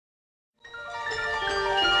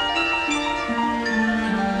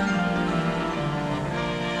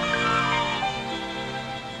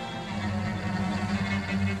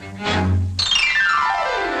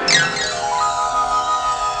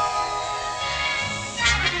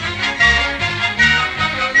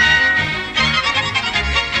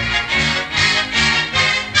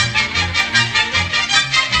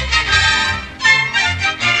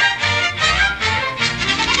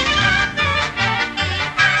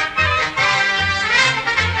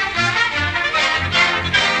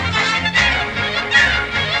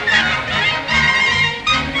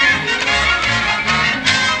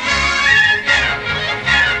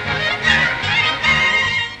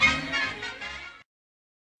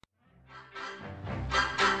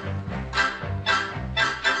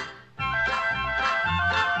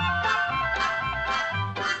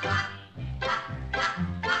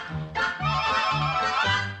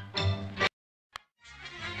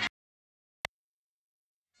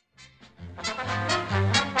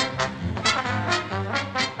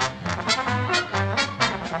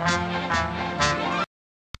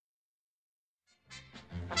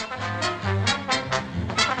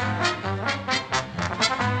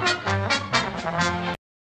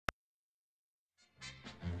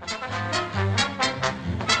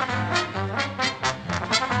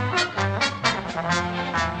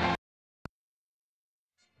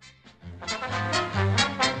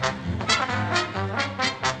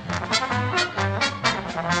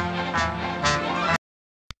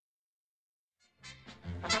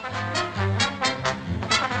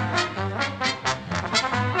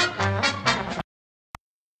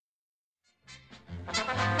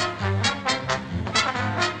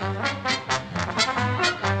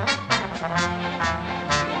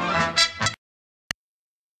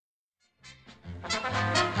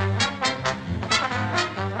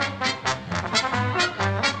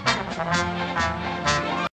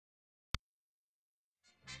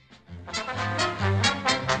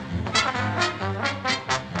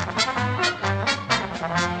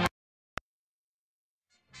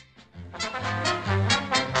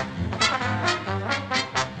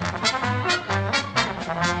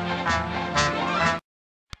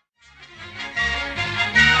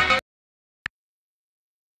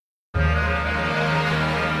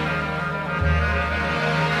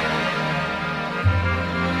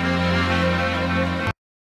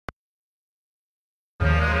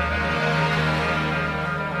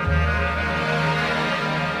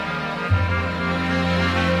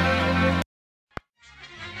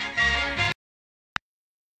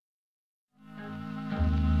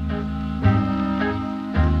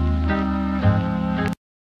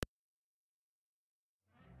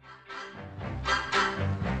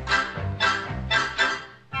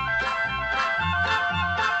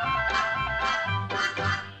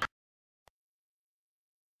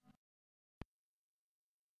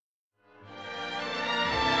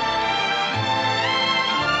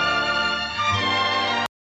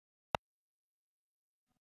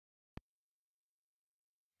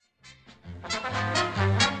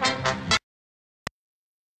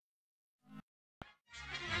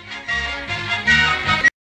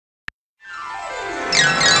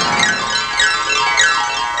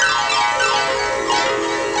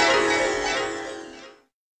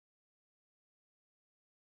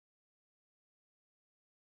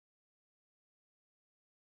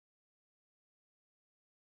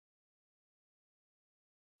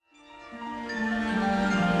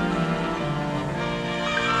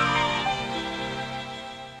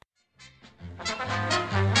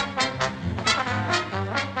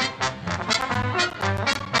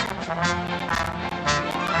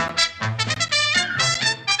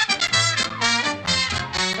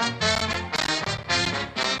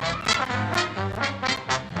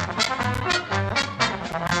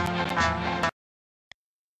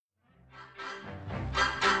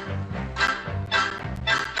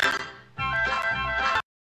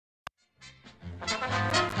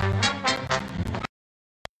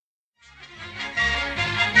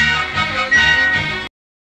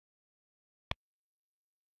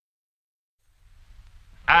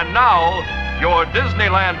And now, your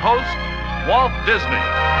Disneyland host, Walt Disney.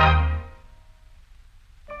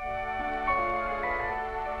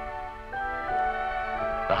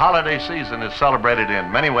 The holiday season is celebrated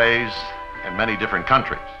in many ways in many different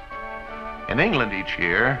countries. In England each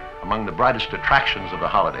year, among the brightest attractions of the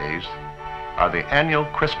holidays are the annual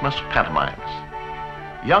Christmas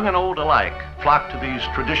pantomimes. Young and old alike flock to these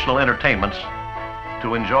traditional entertainments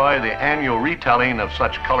to enjoy the annual retelling of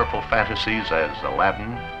such colorful fantasies as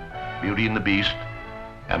Aladdin, Beauty and the Beast,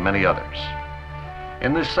 and many others.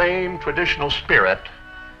 In this same traditional spirit,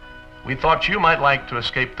 we thought you might like to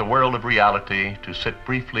escape the world of reality to sit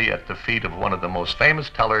briefly at the feet of one of the most famous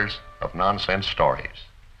tellers of nonsense stories.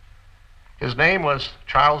 His name was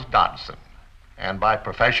Charles Dodson, and by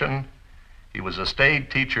profession, he was a staid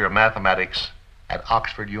teacher of mathematics at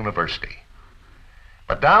Oxford University.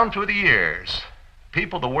 But down through the years,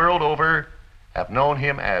 people the world over have known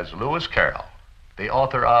him as Lewis Carroll, the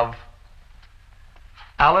author of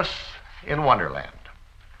Alice in Wonderland.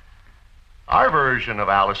 Our version of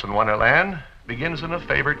Alice in Wonderland begins in a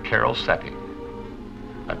favorite Carroll setting.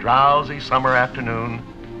 A drowsy summer afternoon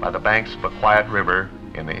by the banks of a quiet river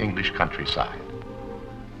in the English countryside.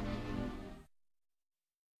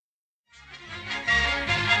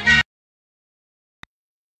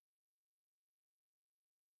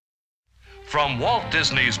 From Walt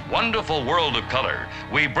Disney's wonderful world of color,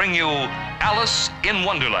 we bring you Alice in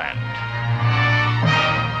Wonderland.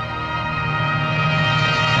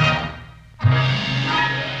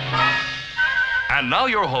 And now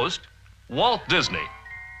your host, Walt Disney.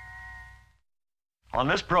 On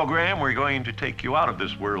this program, we're going to take you out of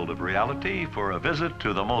this world of reality for a visit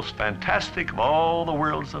to the most fantastic of all the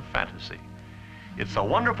worlds of fantasy. It's a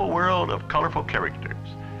wonderful world of colorful characters.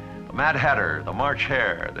 The Mad Hatter, the March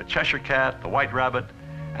Hare, the Cheshire Cat, the White Rabbit,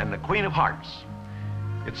 and the Queen of Hearts.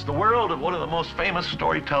 It's the world of one of the most famous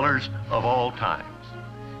storytellers of all times.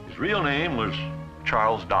 His real name was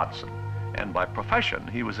Charles Dodson, and by profession,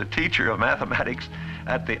 he was a teacher of mathematics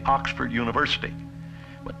at the Oxford University.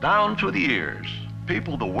 But down through the years,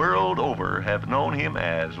 people the world over have known him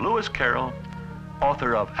as Lewis Carroll,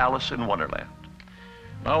 author of Alice in Wonderland.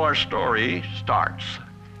 Now our story starts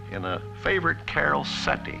in a favorite Carroll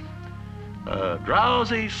setting. A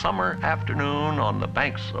drowsy summer afternoon on the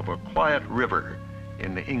banks of a quiet river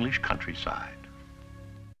in the English countryside.